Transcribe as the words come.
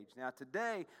Now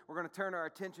today, we're going to turn our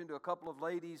attention to a couple of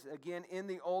ladies, again, in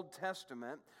the Old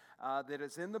Testament that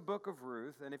is in the book of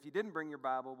Ruth. And if you didn't bring your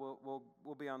Bible,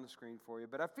 we'll be on the screen for you.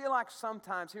 But I feel like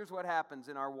sometimes, here's what happens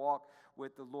in our walk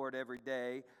with the Lord every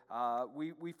day.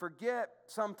 We forget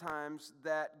sometimes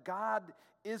that God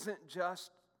isn't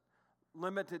just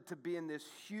limited to being this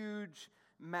huge,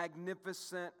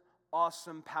 magnificent,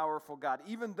 awesome, powerful God.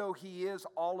 Even though He is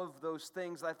all of those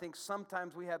things, I think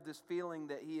sometimes we have this feeling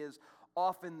that He is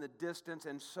off in the distance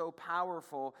and so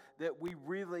powerful that we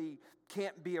really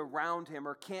can't be around Him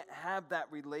or can't have that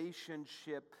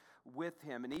relationship with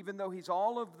Him. And even though He's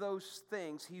all of those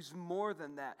things, He's more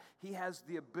than that. He has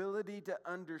the ability to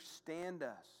understand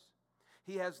us.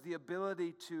 He has the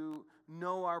ability to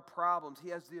know our problems. He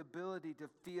has the ability to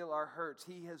feel our hurts.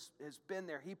 He has been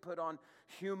there. He put on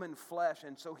human flesh,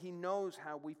 and so He knows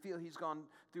how we feel. He's gone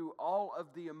through all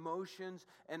of the emotions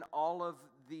and all of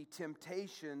the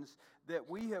temptations that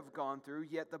we have gone through,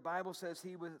 yet the Bible says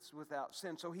He was without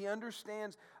sin. So He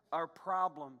understands our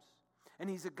problems, and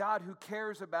He's a God who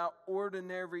cares about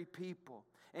ordinary people.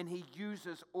 And He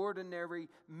uses ordinary,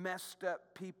 messed up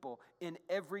people in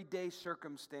everyday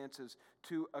circumstances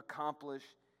to accomplish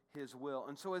His will.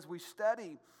 And so as we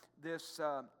study this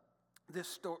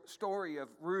story of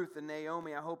Ruth and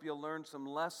Naomi, I hope you'll learn some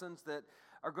lessons that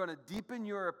are going to deepen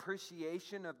your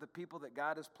appreciation of the people that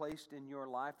God has placed in your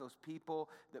life, those people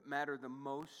that matter the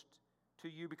most to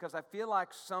you. Because I feel like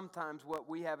sometimes what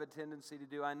we have a tendency to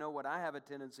do, I know what I have a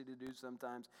tendency to do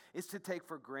sometimes, is to take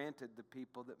for granted the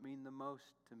people that mean the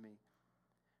most to me,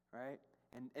 right?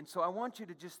 And so I want you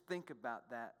to just think about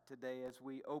that today as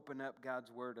we open up God's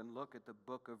Word and look at the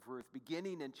book of Ruth.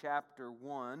 Beginning in chapter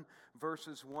 1,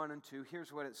 verses 1 and 2,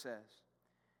 here's what it says.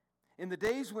 In the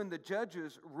days when the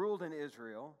judges ruled in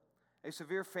Israel, a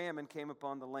severe famine came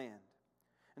upon the land.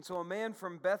 And so a man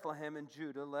from Bethlehem in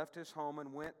Judah left his home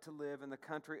and went to live in the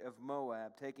country of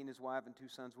Moab, taking his wife and 2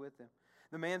 sons with him.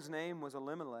 The man's name was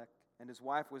Elimelech, and his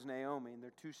wife was Naomi, and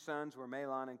their 2 sons were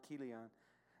Mahlon and Chilion.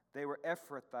 They were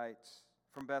Ephrathites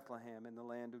from Bethlehem in the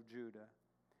land of Judah.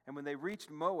 And when they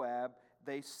reached Moab,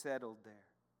 they settled there.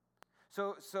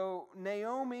 So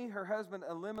Naomi, her husband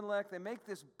Elimelech, they make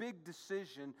this big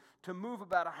decision to move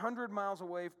about 100 miles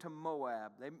away to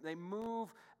Moab. They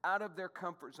move out of their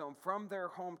comfort zone from their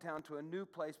hometown to a new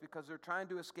place because they're trying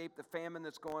to escape the famine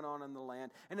that's going on in the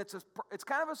land. And it's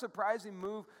kind of a surprising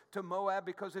move to Moab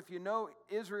because if you know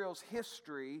Israel's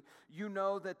history, you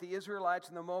know that the Israelites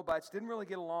and the Moabites didn't really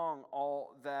get along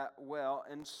all that well.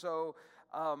 And so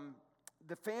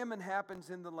the famine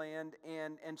happens in the land,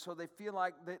 and so they feel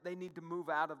like they need to move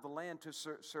out of the land to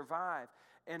survive.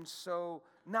 And so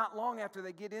not long after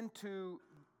they get into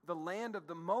the land of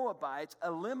the Moabites,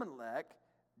 Elimelech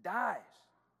dies.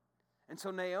 And so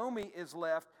Naomi is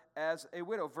left as a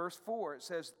widow. Verse 4, it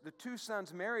says, the 2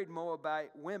 sons married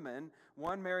Moabite women.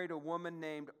 One married a woman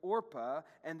named Orpah,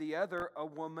 and the other a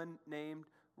woman named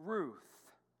Ruth.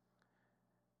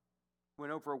 When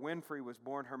Oprah Winfrey was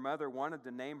born, her mother wanted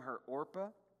to name her Orpah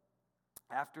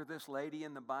after this lady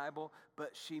in the Bible,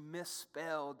 but she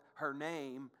misspelled her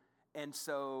name, and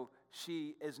so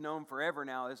she is known forever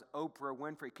now as Oprah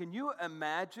Winfrey. Can you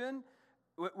imagine?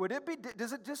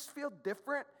 Does it just feel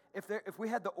different if we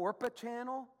had the Orpah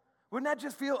channel? Wouldn't that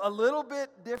just feel a little bit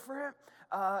different?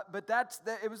 But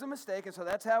it was a mistake, and so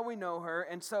that's how we know her.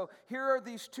 And so here are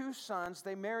these 2 sons.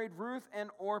 They married Ruth and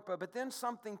Orpah, but then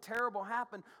something terrible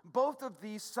happened. Both of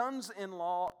these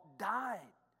sons-in-law died,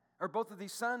 or both of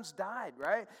these sons died,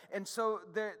 right? And so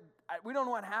we don't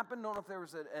know what happened. Don't know if there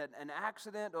was an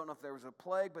accident. Don't know if there was a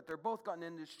plague, but they're both gone.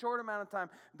 In this short amount of time,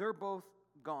 they're both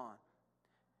gone.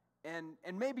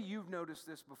 And maybe you've noticed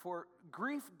this before.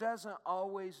 Grief doesn't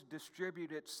always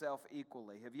distribute itself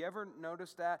equally. Have you ever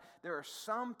noticed that? There are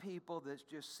some people that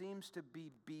just seems to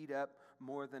be beat up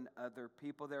more than other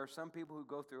people. There are some people who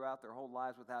go throughout their whole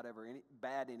lives without ever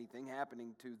anything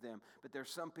happening to them. But there's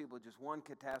some people, just one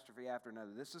catastrophe after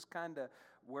another. This is kind of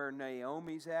where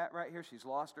Naomi's at right here. She's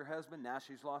lost her husband. Now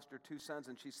she's lost her 2 sons.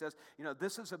 And she says,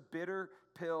 this is a bitter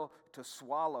pill to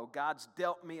swallow. God's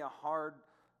dealt me a hard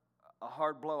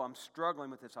blow. I'm struggling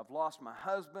with this. I've lost my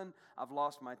husband. I've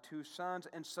lost my 2 sons.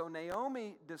 And so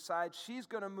Naomi decides she's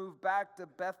going to move back to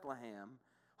Bethlehem,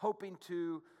 hoping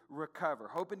to recover,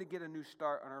 hoping to get a new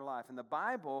start on her life. And the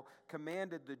Bible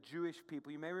commanded the Jewish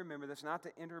people, you may remember this, not to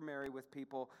intermarry with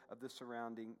people of the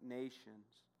surrounding nations.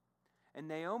 And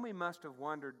Naomi must have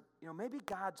wondered, maybe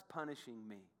God's punishing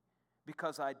me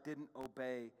because I didn't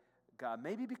obey God.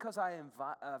 Maybe because I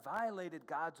violated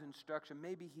God's instruction.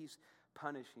 Maybe He's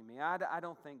punishing me. I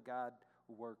don't think God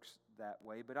works that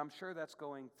way, but I'm sure that's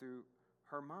going through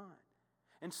her mind.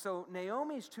 And so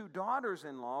Naomi's two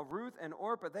daughters-in-law, Ruth and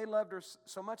Orpah, they loved her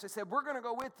so much, they said, we're going to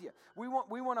go with you. We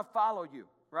want to follow you,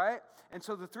 right? And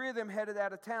so the three of them headed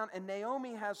out of town, and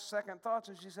Naomi has second thoughts,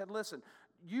 and she said, listen,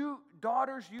 you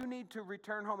daughters, you need to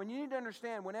return home. And you need to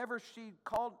understand, whenever she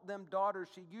called them daughters,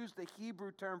 she used the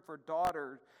Hebrew term for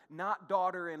daughter, not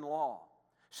daughter-in-law.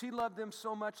 She loved them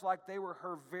so much like they were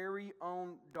her very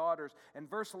own daughters. And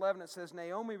verse 11, it says,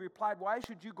 Naomi replied, why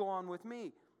should you go on with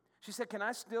me? She said, can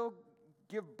I still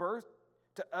give birth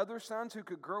to other sons who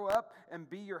could grow up and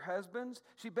be your husbands?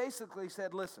 She basically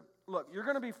said, listen, look, you're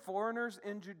going to be foreigners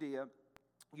in Judea.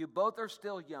 You both are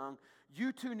still young.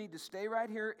 You two need to stay right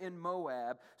here in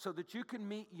Moab so that you can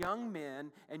meet young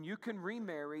men and you can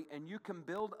remarry and you can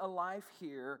build a life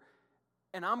here.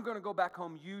 And I'm going to go back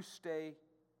home. You stay,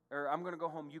 or I'm going to go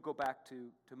home. You go back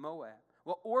to Moab.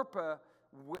 Well, Orpah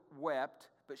wept,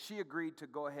 but she agreed to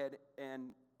go ahead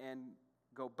and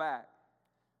go back.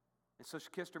 And so she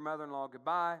kissed her mother-in-law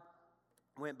goodbye,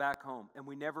 went back home, and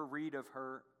we never read of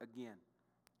her again,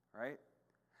 right?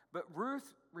 But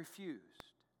Ruth refused,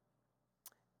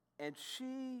 and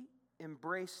she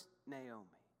embraced Naomi,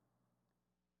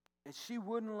 and she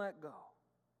wouldn't let go.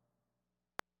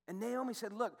 And Naomi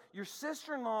said, look, your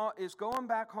sister-in-law is going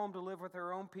back home to live with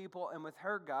her own people and with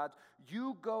her gods.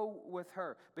 You go with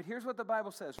her. But here's what the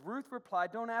Bible says. Ruth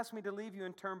replied, don't ask me to leave you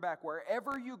and turn back.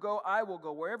 Wherever you go, I will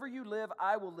go. Wherever you live,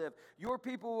 I will live. Your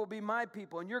people will be my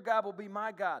people, and your God will be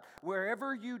my God.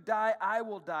 Wherever you die, I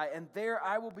will die, and there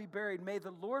I will be buried. May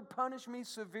the Lord punish me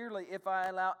severely if I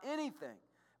allow anything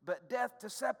but death to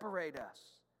separate us.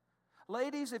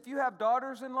 Ladies, if you have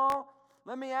daughters-in-law,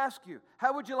 let me ask you,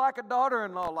 how would you like a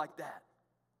daughter-in-law like that?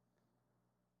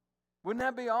 Wouldn't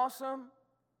that be awesome?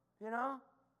 You know?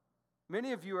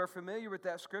 Many of you are familiar with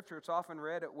that scripture. It's often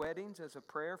read at weddings as a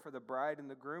prayer for the bride and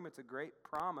the groom. It's a great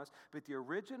promise. But the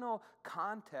original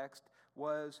context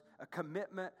was a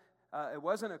commitment. It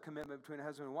wasn't a commitment between a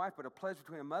husband and wife, but a pledge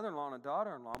between a mother-in-law and a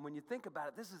daughter-in-law. And when you think about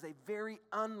it, this is a very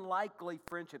unlikely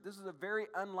friendship. This is a very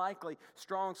unlikely,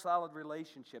 strong, solid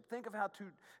relationship. Think of how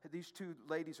these two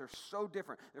ladies are so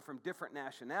different. They're from different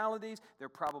nationalities. They're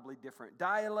probably different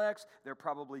dialects. They're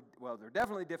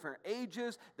definitely different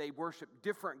ages. They worship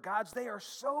different gods. They are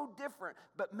so different.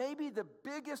 But maybe the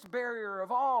biggest barrier of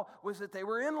all was that they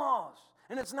were in-laws.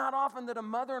 And it's not often that a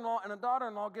mother-in-law and a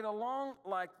daughter-in-law get along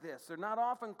like this. They're not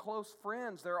often close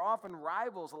friends. They're often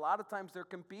rivals. A lot of times they're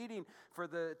competing for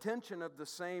the attention of the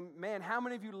same man. How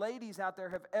many of you ladies out there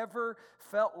have ever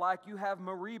felt like you have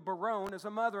Marie Barone as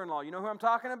a mother-in-law? You know who I'm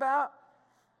talking about?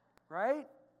 Right?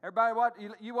 Everybody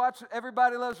watch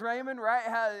Everybody Loves Raymond, right?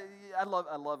 I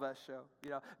love that show.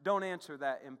 You know, don't answer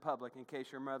that in public in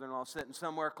case your mother-in-law is sitting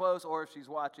somewhere close or if she's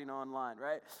watching online,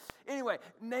 right? Anyway,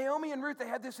 Naomi and Ruth, they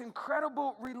had this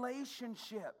incredible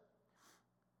relationship.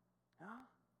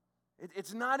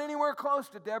 It's not anywhere close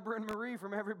to Deborah and Marie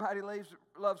from Everybody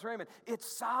Loves Raymond. It's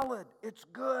solid. It's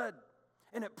good.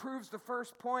 And it proves the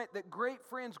first point that great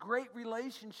friends, great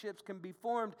relationships can be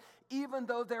formed even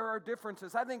though there are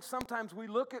differences. I think sometimes we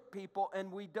look at people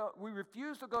and we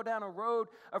refuse to go down a road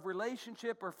of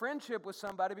relationship or friendship with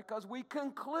somebody because we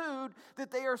conclude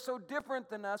that they are so different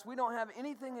than us. We don't have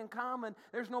anything in common.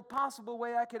 There's no possible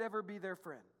way I could ever be their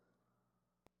friend.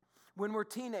 When we're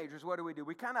teenagers, what do?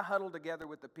 We kind of huddle together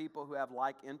with the people who have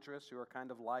like interests, who are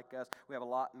kind of like us. We have a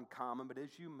lot in common. But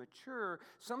as you mature,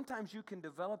 sometimes you can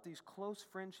develop these close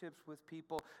friendships with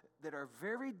people that are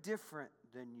very different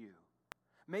than you.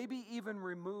 Maybe even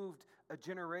removed a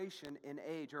generation in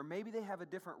age. Or maybe they have a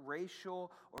different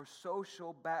racial or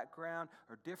social background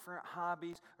or different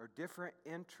hobbies or different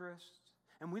interests.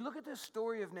 And we look at this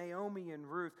story of Naomi and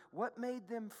Ruth. What made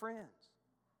them friends?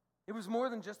 It was more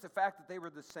than just the fact that they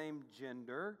were the same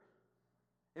gender.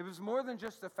 It was more than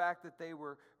just the fact that they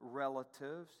were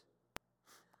relatives.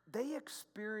 They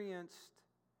experienced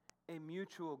a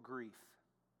mutual grief.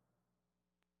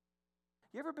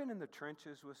 You ever been in the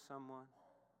trenches with someone?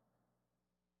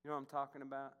 You know what I'm talking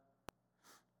about?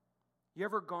 You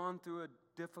ever gone through a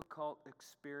difficult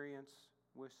experience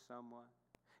with someone?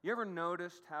 You ever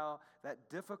noticed how that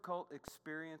difficult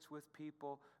experience with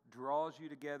people draws you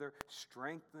together,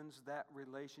 strengthens that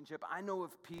relationship? I know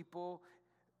of people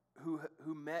who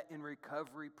met in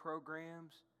recovery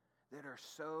programs that are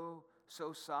so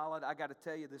solid. I got to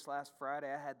tell you, this last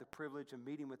Friday, I had the privilege of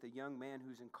meeting with a young man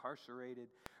who's incarcerated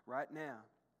right now.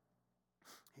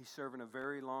 He's serving a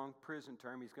very long prison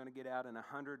term. He's going to get out in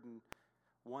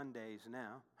 101 days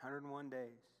now. 101 days.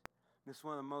 This is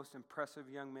one of the most impressive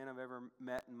young men I've ever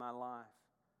met in my life.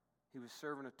 He was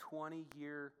serving a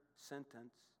 20-year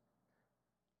sentence.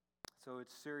 So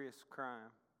it's serious crime.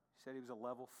 He said he was a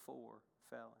level 4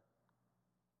 felon.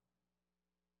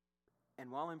 And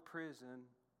while in prison,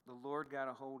 the Lord got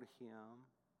a hold of him,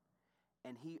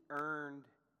 and he earned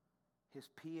his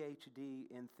PhD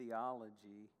in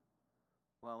theology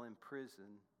while in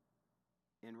prison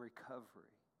in recovery.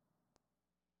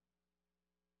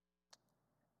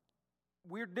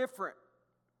 We're different.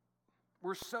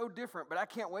 We're so different, but I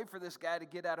can't wait for this guy to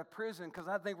get out of prison because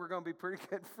I think we're going to be pretty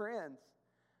good friends.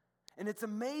 And it's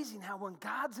amazing how when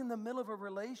God's in the middle of a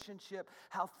relationship,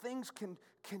 how things can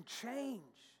change.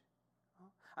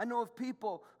 I know of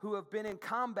people who have been in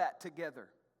combat together.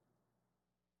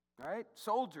 Right?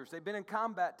 Soldiers, they've been in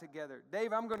combat together.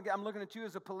 Dave, I'm looking at you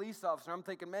as a police officer. I'm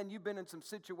thinking, man, you've been in some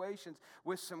situations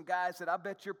with some guys that I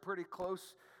bet you're pretty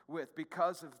close with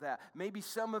because of that. Maybe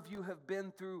some of you have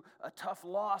been through a tough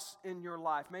loss in your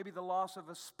life. Maybe the loss of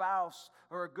a spouse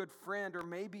or a good friend or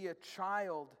maybe a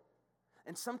child.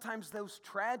 And sometimes those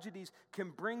tragedies can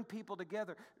bring people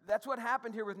together. That's what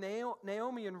happened here with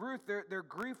Naomi and Ruth. Their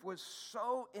grief was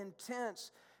so intense,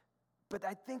 but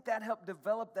I think that helped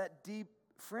develop that deep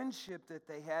friendship that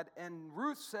they had. And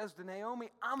Ruth says to Naomi,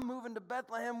 I'm moving to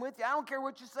Bethlehem with you. I don't care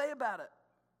what you say about it.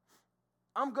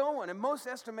 I'm going. And most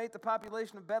estimate the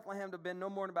population of Bethlehem to have been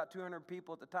no more than about 200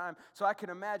 people at the time. So I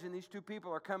can imagine these two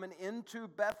people are coming into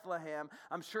Bethlehem.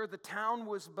 I'm sure the town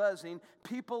was buzzing.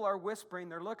 People are whispering.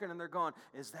 They're looking and they're going,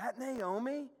 is that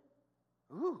Naomi?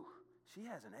 Ooh, she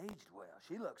hasn't aged well.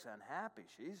 She looks unhappy.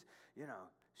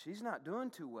 She's not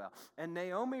doing too well. And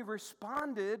Naomi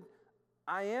responded,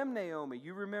 I am Naomi.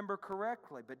 You remember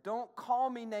correctly. But don't call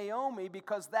me Naomi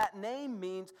because that name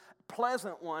means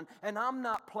pleasant one. And I'm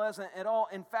not pleasant at all.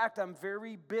 In fact, I'm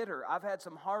very bitter. I've had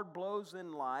some hard blows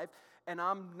in life and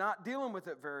I'm not dealing with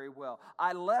it very well.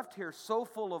 I left here so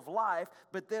full of life,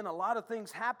 but then a lot of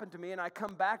things happened to me and I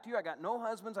come back to you. I got no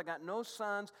husbands. I got no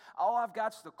sons. All I've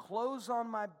got is the clothes on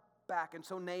my back. And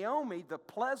so Naomi, the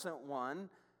pleasant one,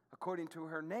 according to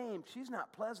her name, she's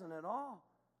not pleasant at all.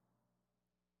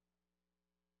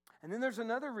 And then there's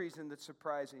another reason that's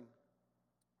surprising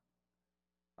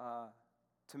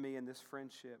to me in this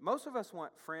friendship. Most of us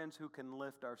want friends who can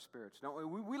lift our spirits, don't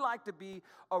we? We like to be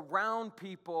around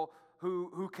people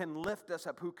who can lift us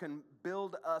up, who can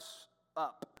build us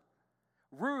up.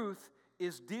 Ruth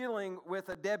is dealing with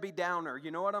a Debbie Downer. You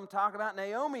know what I'm talking about?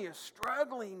 Naomi is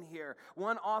struggling here.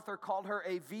 One author called her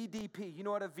a VDP. You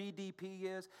know what a VDP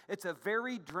is? It's a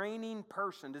very draining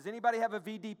person. Does anybody have a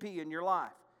VDP in your life?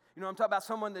 You know, I'm talking about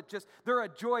someone that they're a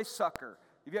joy sucker.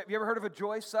 Have you ever heard of a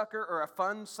joy sucker or a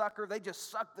fun sucker? They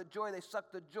just suck the joy. They suck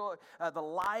the joy, the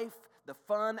life, the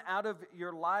fun out of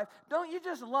your life. Don't you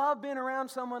just love being around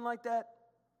someone like that?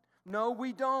 No,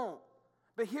 we don't.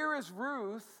 But here is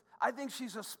Ruth. I think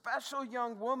she's a special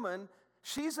young woman.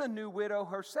 She's a new widow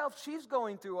herself. She's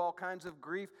going through all kinds of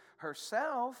grief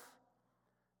herself.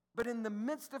 But in the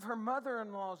midst of her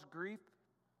mother-in-law's grief,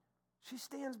 she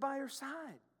stands by her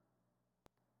side.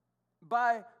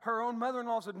 By her own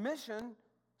mother-in-law's admission,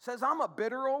 says, I'm a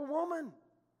bitter old woman.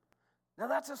 Now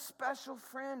that's a special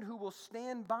friend who will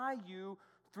stand by you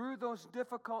through those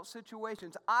difficult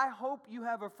situations. I hope you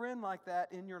have a friend like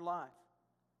that in your life.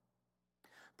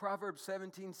 Proverbs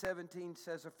 17:17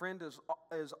 says, a friend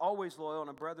is always loyal and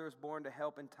a brother is born to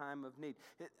help in time of need.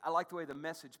 I like the way the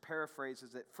Message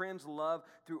paraphrases it. Friends love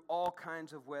through all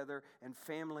kinds of weather and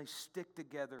families stick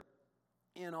together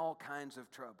in all kinds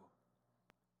of trouble.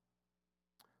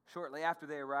 Shortly after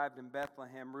they arrived in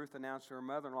Bethlehem, Ruth announced to her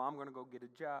mother-in-law, I'm going to go get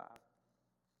a job.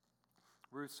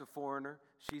 Ruth's a foreigner.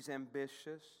 She's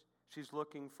ambitious. She's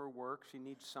looking for work. She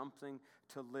needs something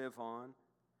to live on.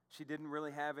 She didn't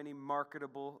really have any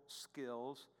marketable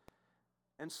skills.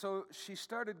 And so she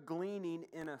started gleaning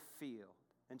in a field.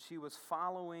 And she was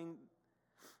following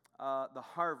the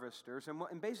harvesters.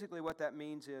 And basically what that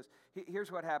means is,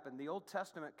 here's what happened. The Old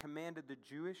Testament commanded the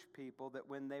Jewish people that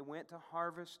when they went to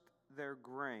harvest their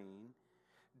grain,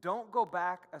 don't go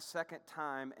back a second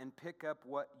time and pick up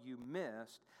what you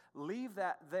missed. Leave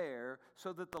that there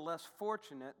so that the less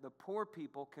fortunate, the poor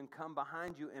people, can come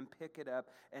behind you and pick it up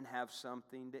and have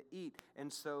something to eat.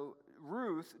 And so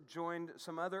Ruth joined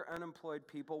some other unemployed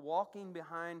people walking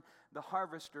behind the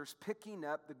harvesters, picking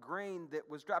up the grain that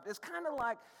was dropped. It's kind of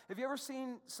like, have you ever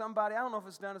seen somebody, I don't know if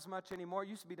it's done as much anymore, it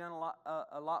used to be done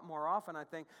a lot more often, I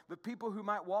think, but people who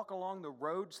might walk along the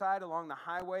roadside, along the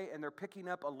highway, and they're picking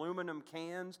up aluminum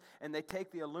cans, and they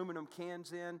take the aluminum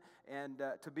cans in and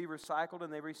to be recycled,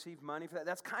 and they receive money for that.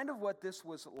 That's kind of what this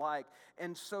was like.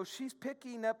 And so she's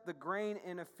picking up the grain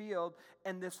in a field,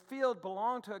 and this field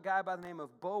belonged to a guy by the name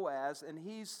of Boaz, and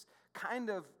he's kind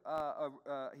of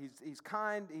he's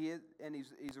kind,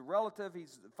 he's a relative,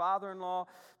 he's the father-in-law,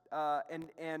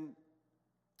 and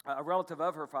a relative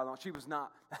of her father-in-law. She was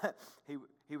not.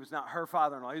 he He was not her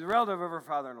father-in-law. He's a relative of her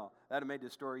father-in-law. That would have made the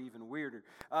story even weirder.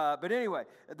 But anyway,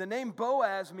 the name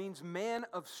Boaz means man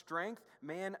of strength,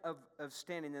 man of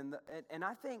standing. And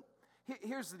I think,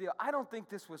 here's the deal. I don't think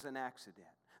this was an accident.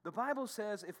 The Bible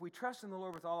says if we trust in the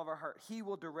Lord with all of our heart, He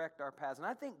will direct our paths. And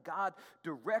I think God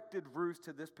directed Ruth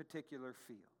to this particular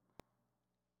field.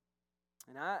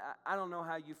 And I don't know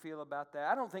how you feel about that.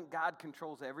 I don't think God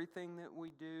controls everything that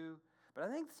we do. But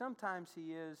I think sometimes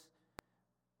He is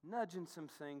nudging some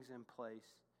things in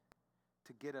place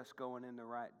to get us going in the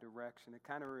right direction. It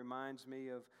kind of reminds me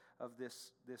of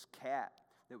this cat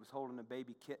that was holding a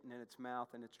baby kitten in its mouth,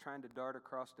 and it's trying to dart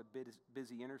across a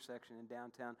busy intersection in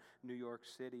downtown New York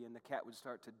City, and the cat would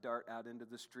start to dart out into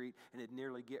the street, and it'd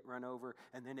nearly get run over,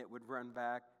 and then it would run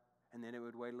back, and then it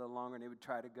would wait a little longer, and it would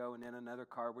try to go, and then another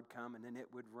car would come, and then it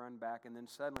would run back, and then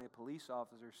suddenly a police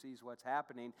officer sees what's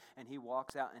happening, and he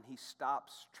walks out, and he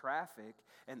stops traffic,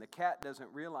 and the cat doesn't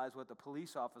realize what the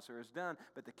police officer has done,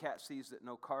 but the cat sees that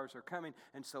no cars are coming,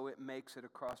 and so it makes it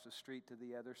across the street to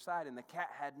the other side, and the cat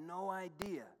had no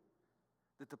idea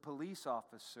that the police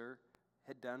officer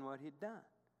had done what he'd done.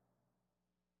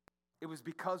 It was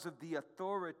because of the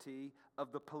authority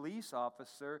of the police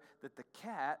officer that the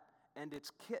cat and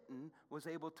its kitten was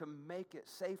able to make it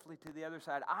safely to the other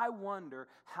side. I wonder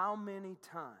how many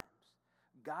times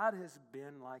God has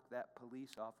been like that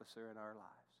police officer in our lives,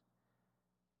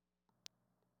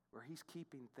 where He's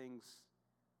keeping things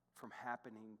from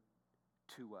happening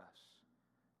to us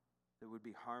that would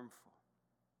be harmful,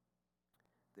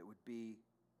 that would be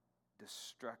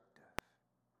destructive.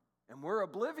 And we're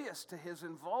oblivious to His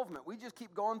involvement. We just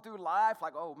keep going through life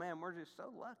like, oh man, we're just so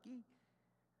lucky.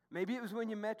 Maybe it was when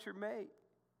you met your mate.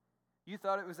 You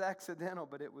thought it was accidental,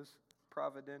 but it was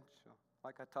providential.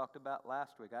 Like I talked about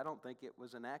last week, I don't think it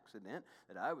was an accident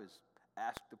that I was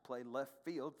asked to play left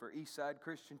field for Eastside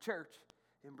Christian Church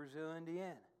in Brazil,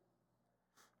 Indiana.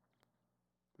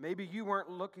 Maybe you weren't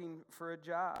looking for a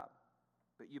job,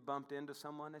 but you bumped into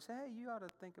someone and said, hey, you ought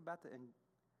to think about that. And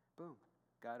boom,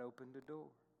 God opened a door.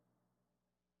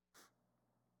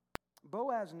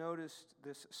 Boaz noticed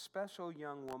this special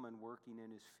young woman working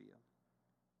in his field.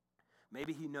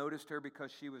 Maybe he noticed her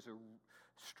because she was a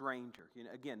stranger. You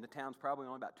know, again, the town's probably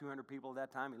only about 200 people at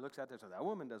that time. He looks out there and says, that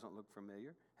woman doesn't look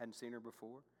familiar. Hadn't seen her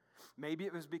before. Maybe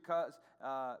it was because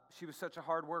she was such a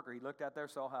hard worker. He looked out there,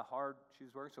 saw how hard she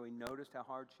was working, so he noticed how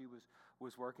hard she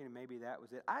was working, and maybe that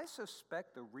was it. I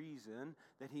suspect the reason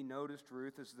that he noticed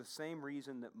Ruth is the same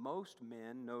reason that most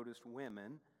men noticed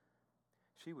women.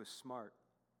 She was smart.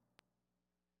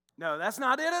 No, that's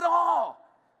not it at all.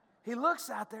 He looks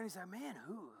out there and he's like, man,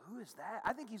 who is that?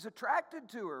 I think he's attracted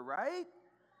to her, right?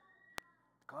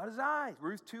 Caught his eye.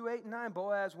 Ruth 2:8-9,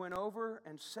 Boaz went over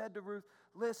and said to Ruth,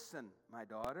 listen, my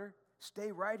daughter,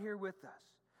 stay right here with us.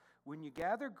 When you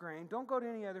gather grain, don't go to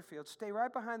any other field. Stay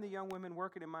right behind the young women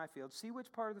working in my field. See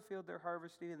which part of the field they're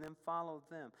harvesting and then follow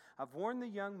them. I've warned the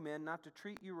young men not to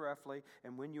treat you roughly,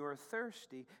 and when you are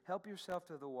thirsty, help yourself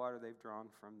to the water they've drawn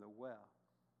from the well.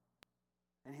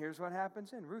 And here's what happens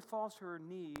then. Ruth falls to her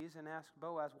knees and asks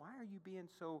Boaz, why are you being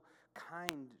so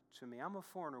kind to me? I'm a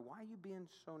foreigner. Why are you being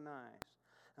so nice?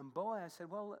 And Boaz said,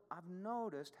 well, I've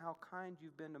noticed how kind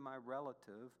you've been to my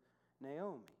relative,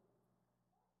 Naomi.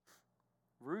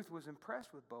 Ruth was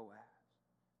impressed with Boaz.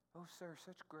 Oh, sir,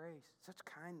 such grace, such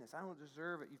kindness. I don't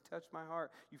deserve it. You've touched my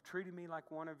heart. You've treated me like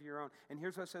one of your own. And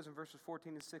here's what it says in verses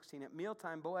 14 and 16. At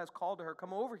mealtime, Boaz called to her,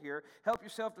 come over here. Help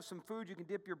yourself to some food. You can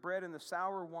dip your bread in the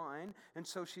sour wine. And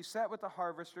so she sat with the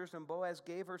harvesters, and Boaz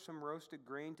gave her some roasted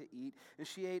grain to eat. And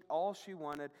she ate all she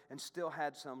wanted and still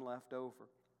had some left over.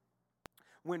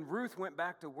 When Ruth went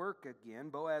back to work again,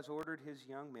 Boaz ordered his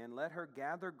young men, let her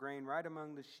gather grain right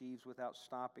among the sheaves without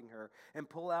stopping her, and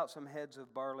pull out some heads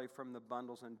of barley from the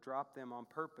bundles and drop them on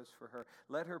purpose for her.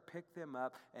 Let her pick them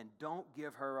up, and don't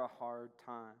give her a hard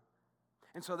time.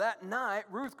 And so that night,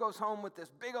 Ruth goes home with this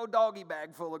big old doggy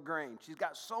bag full of grain. She's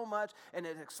got so much, and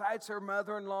it excites her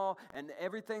mother-in-law, and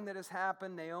everything that has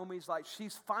happened, Naomi's like,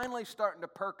 she's finally starting to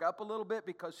perk up a little bit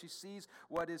because she sees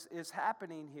what is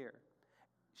happening here.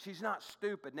 She's not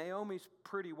stupid. Naomi's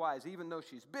pretty wise. Even though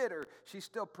she's bitter, she's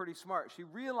still pretty smart. She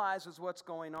realizes what's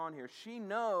going on here. She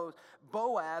knows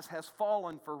Boaz has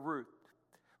fallen for Ruth,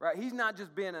 right? He's not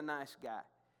just being a nice guy.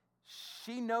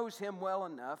 She knows him well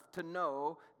enough to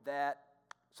know that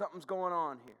something's going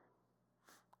on here.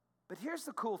 But here's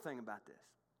the cool thing about this.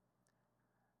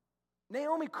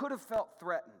 Naomi could have felt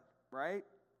threatened, right?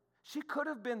 She could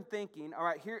have been thinking, all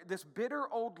right, here, this bitter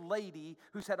old lady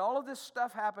who's had all of this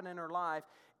stuff happen in her life,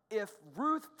 if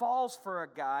Ruth falls for a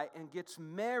guy and gets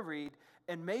married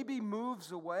and maybe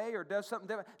moves away or does something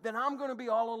different, then I'm going to be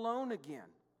all alone again,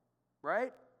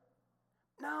 right?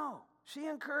 No, she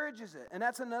encourages it. And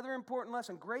that's another important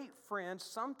lesson. Great friends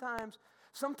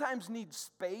sometimes need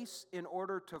space in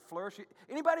order to flourish.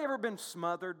 Anybody ever been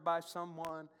smothered by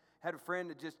someone? Had a friend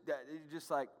that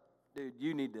just like, dude,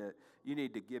 you need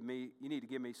to give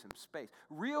me some space.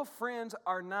 Real friends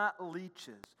are not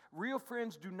leeches. Real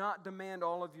friends do not demand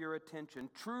all of your attention.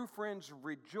 True friends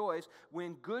rejoice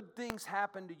when good things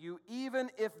happen to you, even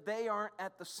if they aren't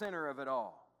at the center of it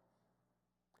all.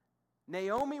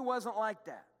 Naomi wasn't like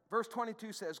that. Verse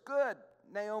 22 says, "Good,"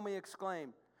 Naomi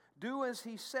exclaimed. "Do as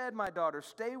he said, my daughter.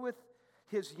 Stay with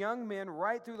his young men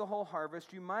right through the whole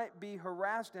harvest. You might be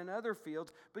harassed in other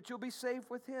fields, but you'll be safe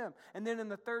with him." And then in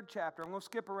the 3rd chapter, I'm going to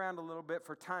skip around a little bit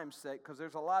for time's sake because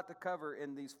there's a lot to cover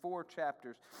in these 4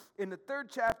 chapters. In the 3rd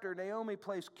chapter, Naomi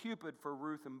plays Cupid for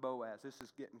Ruth and Boaz. This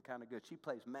is getting kind of good. She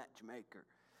plays matchmaker.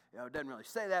 It doesn't really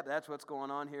say that, but that's what's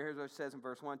going on here. Here's what it says in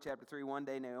verse 1, chapter 3. "One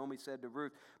day Naomi said to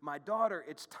Ruth, 'My daughter,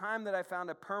 it's time that I found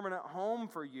a permanent home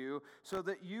for you so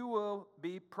that you will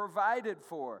be provided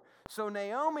for.'" So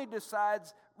Naomi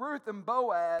decides Ruth and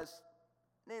Boaz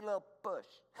need a little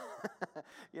push.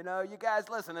 You guys,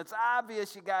 listen, it's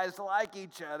obvious you guys like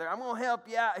each other. I'm going to help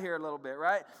you out here a little bit,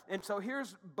 right? And so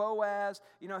here's Boaz.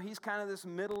 He's kind of this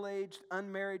middle-aged,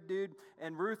 unmarried dude.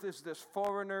 And Ruth is this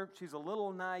foreigner. She's a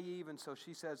little naive, and so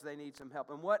she says they need some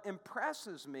help. And what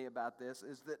impresses me about this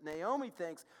is that Naomi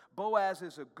thinks Boaz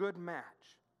is a good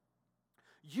match.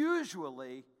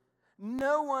 Usually,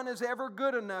 no one is ever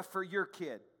good enough for your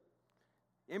kid.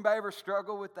 Anybody ever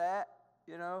struggle with that,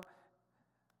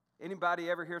 Anybody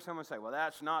ever hear someone say, "Well,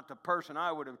 that's not the person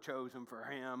I would have chosen for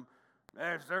him.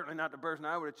 That's certainly not the person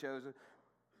I would have chosen."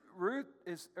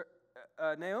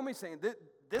 Naomi's saying,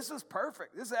 this is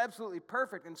perfect. This is absolutely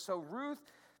perfect. And so Ruth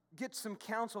gets some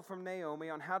counsel from Naomi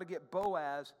on how to get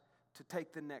Boaz to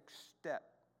take the next step,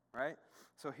 right?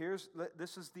 So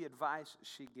this is the advice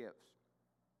she gives.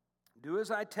 "Do as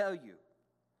I tell you.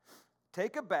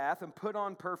 Take a bath and put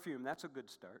on perfume." That's a good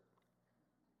start.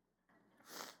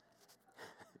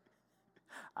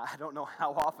 I don't know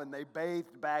how often they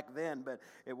bathed back then, but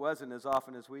it wasn't as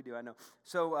often as we do, I know.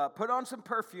 So put on some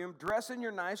perfume, dress in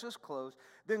your nicest clothes,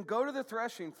 then go to the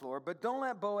threshing floor, but don't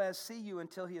let Boaz see you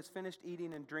until he has finished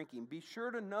eating and drinking. Be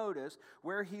sure to notice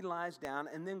where he lies down,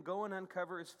 and then go and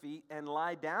uncover his feet and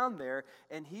lie down there,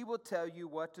 and he will tell you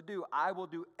what to do. "I will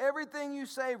do everything you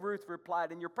say," Ruth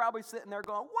replied. And you're probably sitting there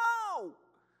going, "Whoa,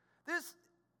 this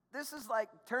is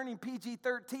like turning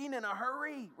PG-13 in a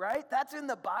hurry," right? That's in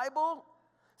the Bible.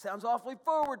 Sounds awfully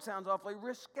forward, sounds awfully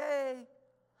risque.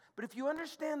 But if you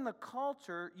understand the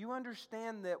culture, you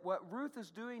understand that what Ruth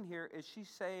is doing here is she's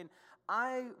saying,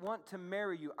 "I want to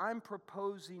marry you. I'm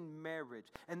proposing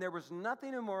marriage." And there was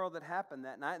nothing immoral that happened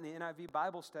that night. And the NIV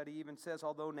Bible study even says,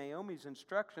 although Naomi's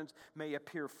instructions may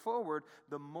appear forward,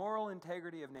 the moral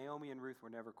integrity of Naomi and Ruth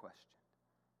were never questioned.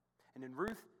 And in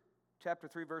Ruth chapter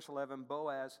 3, verse 11,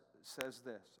 Boaz says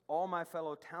this, "All my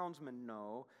fellow townsmen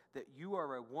know that you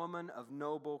are a woman of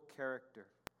noble character."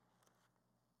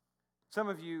 Some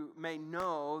of you may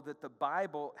know that the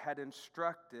Bible had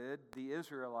instructed the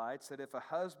Israelites that if a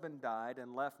husband died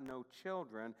and left no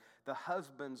children, the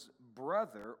husband's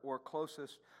brother or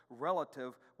closest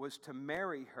relative was to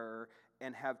marry her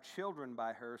and have children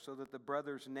by her so that the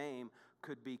brother's name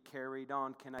could be carried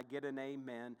on. Can I get an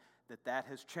amen that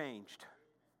has changed?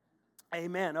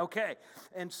 Amen. Okay.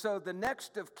 And so the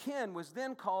next of kin was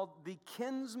then called the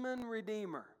kinsman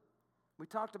redeemer. We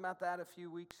talked about that a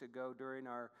few weeks ago during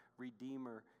our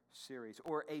Redeemer series.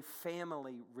 Or a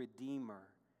family redeemer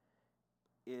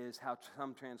is how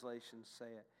some translations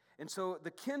say it. And so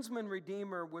the kinsman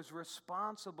redeemer was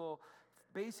responsible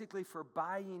basically for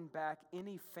buying back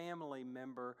any family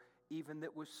member even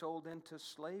that was sold into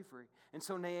slavery. And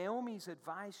so Naomi's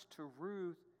advice to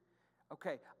Ruth,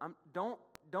 okay,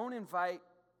 don't invite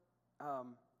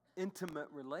intimate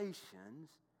relations,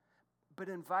 but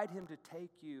invite him to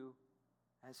take you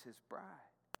as his bride.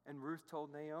 And Ruth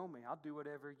told Naomi, "I'll do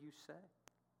whatever you say."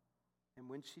 And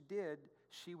when she did,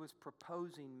 she was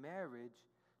proposing marriage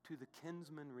to the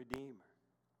kinsman redeemer.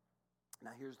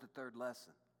 Now here's the 3rd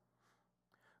lesson.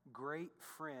 Great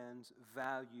friends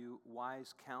value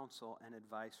wise counsel and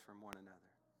advice from one another.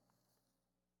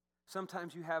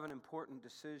 Sometimes you have an important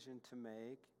decision to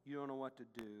make. You don't know what to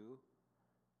do.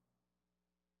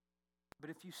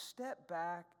 But if you step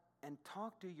back and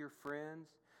talk to your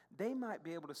friends, they might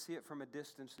be able to see it from a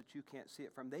distance that you can't see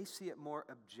it from. They see it more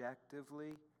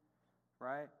objectively,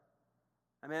 right?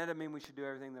 I mean, that doesn't mean we should do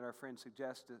everything that our friends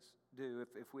suggest us do.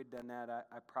 If we'd done that,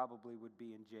 I probably would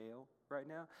be in jail right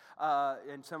now,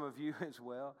 and some of you as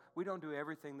well. We don't do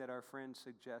everything that our friends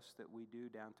suggest that we do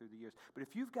down through the years. But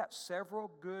if you've got several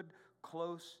good,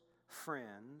 close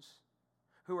friends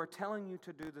who are telling you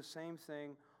to do the same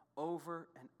thing over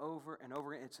and over and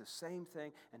over again. It's the same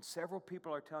thing, and several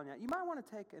people are telling you, you might want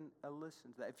to take a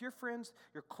listen to that. If your friends,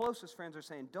 your closest friends are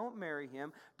saying, don't marry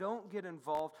him, don't get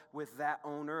involved with that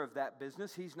owner of that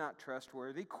business, he's not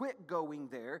trustworthy, quit going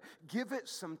there, give it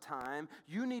some time,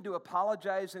 you need to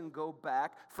apologize and go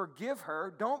back, forgive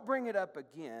her, don't bring it up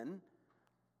again.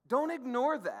 Don't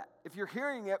ignore that. If you're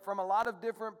hearing it from a lot of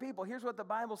different people, here's what the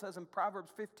Bible says in Proverbs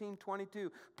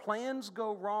 15:22. Plans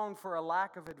go wrong for a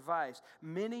lack of advice.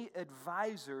 Many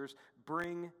advisors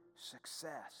bring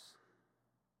success.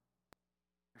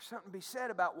 There's something to be said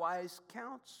about wise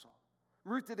counsel.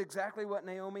 Ruth did exactly what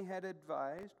Naomi had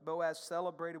advised. Boaz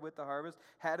celebrated with the harvest,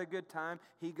 had a good time.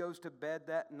 He goes to bed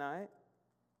that night.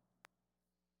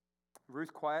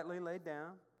 Ruth quietly laid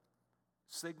down,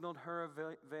 signaled her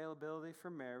availability for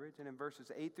marriage. And in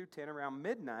verses 8 through 10, around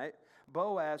midnight,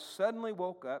 Boaz suddenly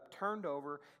woke up, turned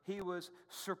over. He was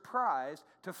surprised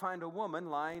to find a woman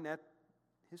lying at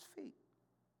his feet.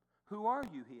 Who are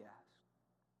you, he asked.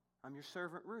 I'm your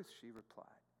servant Ruth, she replied.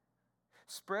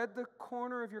 Spread the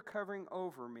corner of your covering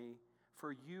over me,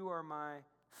 for you are my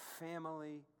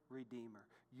family redeemer.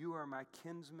 You are my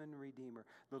kinsman redeemer.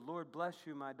 The Lord bless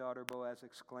you, my daughter, Boaz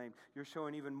exclaimed. You're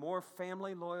showing even more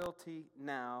family loyalty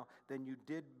now than you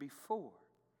did before.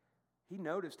 He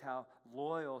noticed how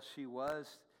loyal she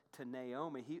was to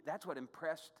Naomi. That's what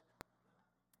impressed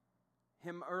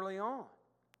him early on.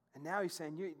 And now he's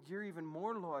saying, you're even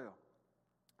more loyal.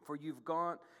 For you've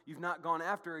not gone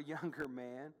after a younger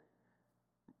man,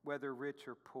 whether rich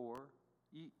or poor.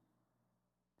 You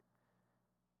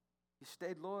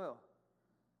stayed loyal.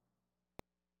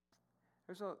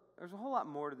 There's a whole lot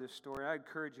more to this story. I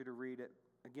encourage you to read it.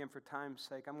 Again, for time's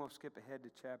sake, I'm going to skip ahead to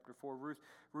chapter 4.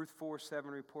 Ruth 4:7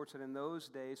 reports that in those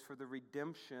days, for the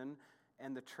redemption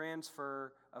and the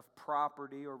transfer of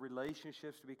property or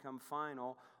relationships to become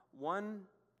final, one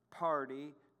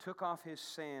party took off his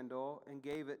sandal and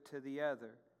gave it to the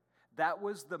other. That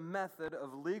was the method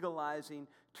of legalizing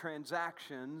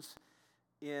transactions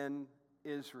in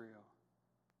Israel.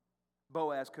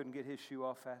 Boaz couldn't get his shoe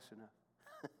off fast enough.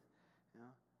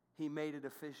 He made it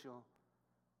official.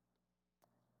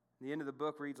 The end of the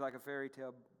book reads like a fairy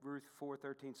tale, Ruth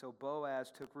 4:13. So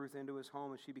Boaz took Ruth into his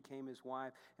home, and she became his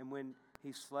wife. And when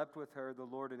he slept with her, the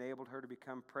Lord enabled her to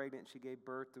become pregnant. She gave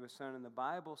birth to a son. And the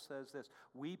Bible says this,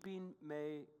 weeping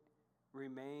may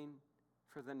remain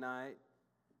for the night,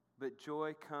 but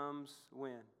joy comes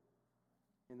when?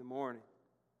 In the morning.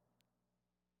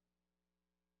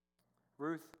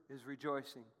 Ruth is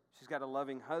rejoicing. She's got a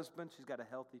loving husband. She's got a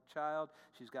healthy child.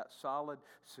 She's got solid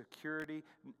security.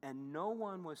 And no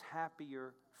one was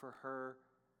happier for her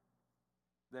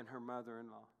than her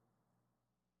mother-in-law,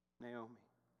 Naomi.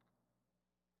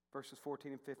 Verses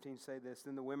 14 and 15 say this.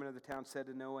 Then the women of the town said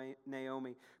to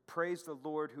Naomi, praise the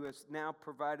Lord who has now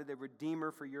provided a redeemer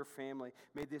for your family.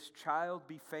 May this child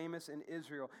be famous in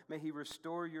Israel. May he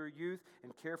restore your youth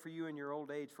and care for you in your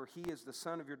old age. For he is the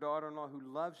son of your daughter-in-law who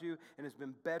loves you and has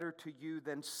been better to you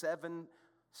than 7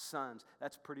 sons.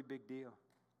 That's a pretty big deal.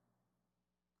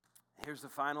 Here's the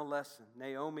final lesson.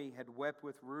 Naomi had wept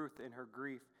with Ruth in her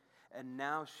grief, and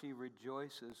now she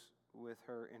rejoices with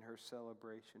her in her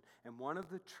celebration. And one of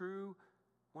the true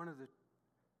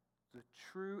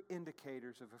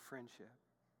indicators of a friendship.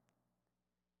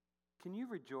 Can you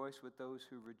rejoice with those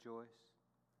who rejoice?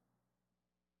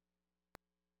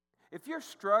 If you're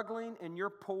struggling and you're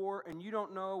poor and you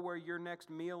don't know where your next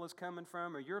meal is coming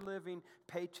from, or you're living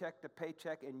paycheck to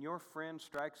paycheck and your friend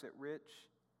strikes it rich,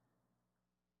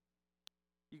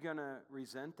 you going to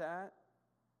resent that?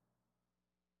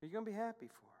 Or you going to be happy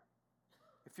for it?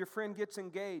 If your friend gets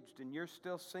engaged and you're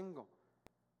still single,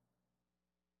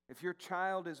 if your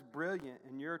child is brilliant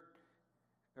and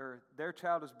their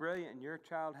child is brilliant and your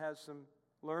child has some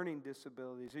learning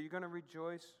disabilities, are you going to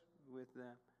rejoice with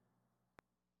them?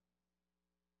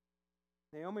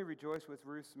 Naomi rejoiced with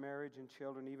Ruth's marriage and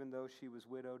children even though she was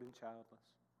widowed and childless.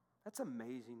 That's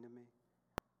amazing to me.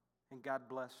 And God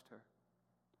blessed her.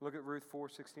 Look at Ruth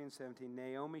 4:16 and 17.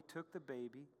 Naomi took the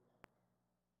baby,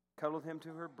 cuddled him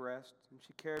to her breast, and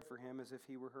she cared for him as if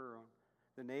he were her own.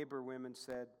 The neighbor women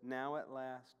said, now at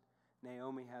last,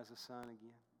 Naomi has a son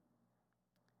again.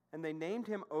 And they named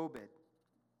him Obed.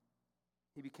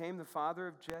 He became the father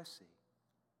of Jesse,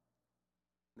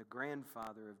 the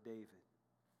grandfather of David.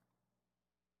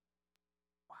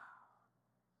 Wow.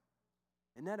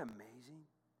 Isn't that amazing?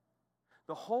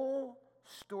 The whole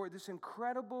story, this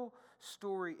incredible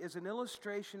story, is an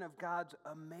illustration of God's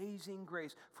amazing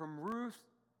grace. From Ruth,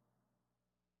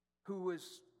 who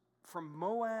was from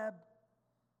Moab,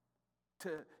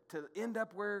 to end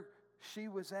up where she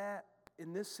was at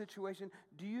in this situation?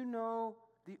 Do you know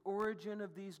the origin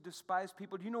of these despised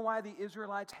people? Do you know why the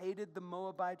Israelites hated the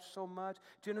Moabites so much?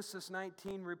 Genesis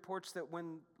 19 reports that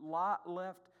when Lot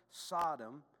left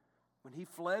Sodom, when he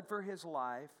fled for his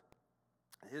life,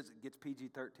 it gets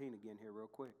PG-13 again here real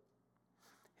quick.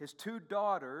 His 2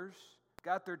 daughters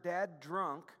got their dad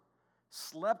drunk,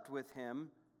 slept with him,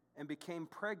 and became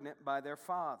pregnant by their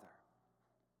father.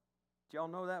 Did y'all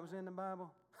know that was in the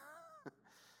Bible?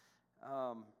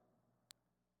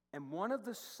 And one of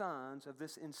the sons of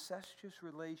this incestuous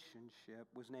relationship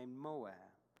was named Moab.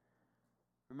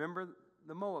 Remember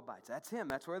the Moabites? That's him.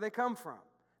 That's where they come from.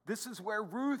 This is where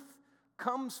Ruth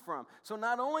comes from. So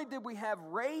not only did we have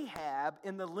Rahab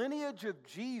in the lineage of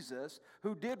Jesus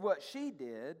who did what she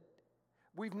did,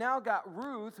 we've now got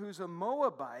Ruth who's a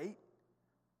Moabite,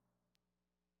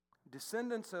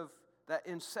 descendants of that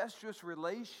incestuous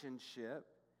relationship.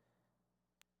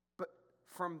 But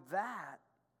from that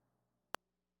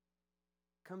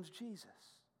comes Jesus.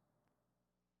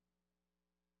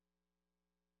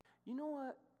 You know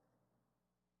what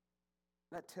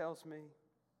that tells me?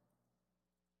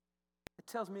 It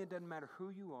tells me it doesn't matter who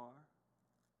you are.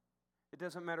 It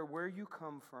doesn't matter where you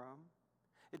come from.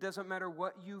 It doesn't matter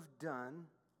what you've done.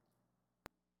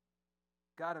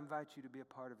 God invites you to be a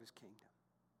part of His kingdom.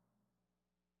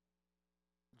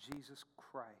 Jesus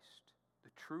Christ,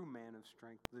 the true man of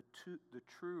strength, the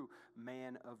true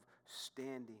man of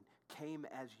standing, came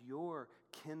as your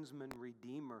kinsman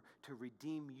redeemer to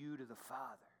redeem you to the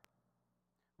Father,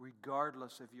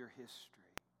 regardless of your history.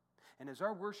 And as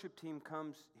our worship team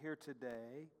comes here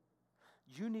today,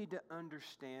 you need to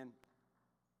understand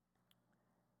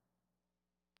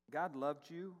God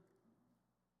loved you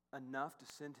enough to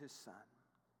send His Son.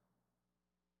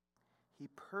 He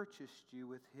purchased you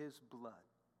with His blood.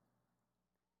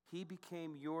 He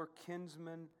became your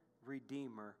kinsman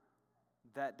redeemer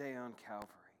that day on Calvary.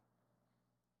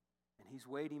 And He's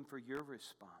waiting for your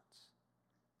response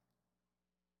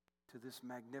to this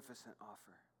magnificent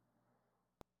offer.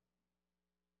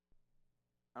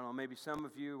 I don't know, maybe some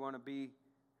of you want to be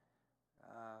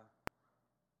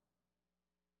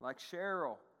like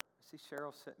Cheryl. I see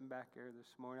Cheryl sitting back there this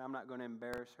morning. I'm not going to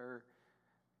embarrass her,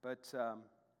 but I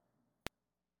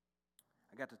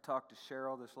got to talk to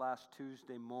Cheryl this last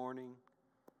Tuesday morning,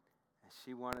 and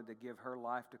she wanted to give her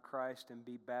life to Christ and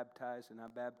be baptized, and I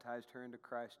baptized her into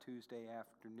Christ Tuesday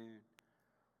afternoon.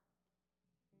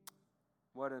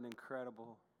 What an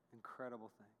incredible,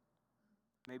 incredible thing.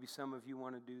 Maybe some of you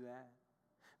want to do that.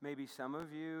 Maybe some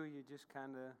of you just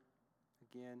kind of,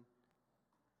 again,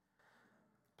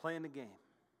 playing the game.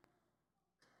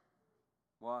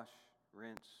 Wash,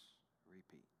 rinse,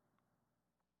 repeat.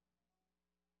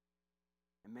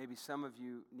 And maybe some of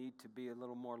you need to be a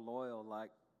little more loyal like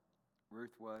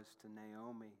Ruth was to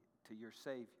Naomi, to your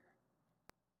Savior.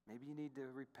 Maybe you need to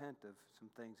repent of some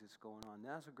things that's going on.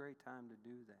 Now's a great time to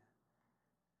do that.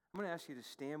 I'm going to ask you to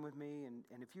stand with me,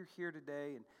 and if you're here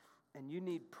today and you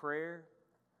need prayer,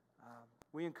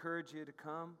 we encourage you to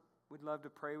come. We'd love to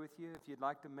pray with you. If you'd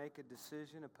like to make a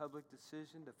decision, a public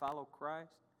decision to follow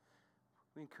Christ,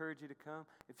 we encourage you to come.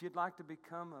 If you'd like to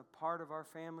become a part of our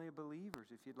family of believers,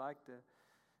 if you'd like to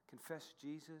confess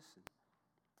Jesus and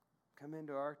come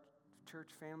into our church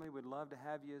family, we'd love to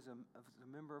have you as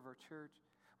a member of our church.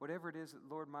 Whatever it is that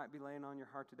the Lord might be laying on your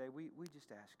heart today, we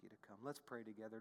just ask you to come. Let's pray together.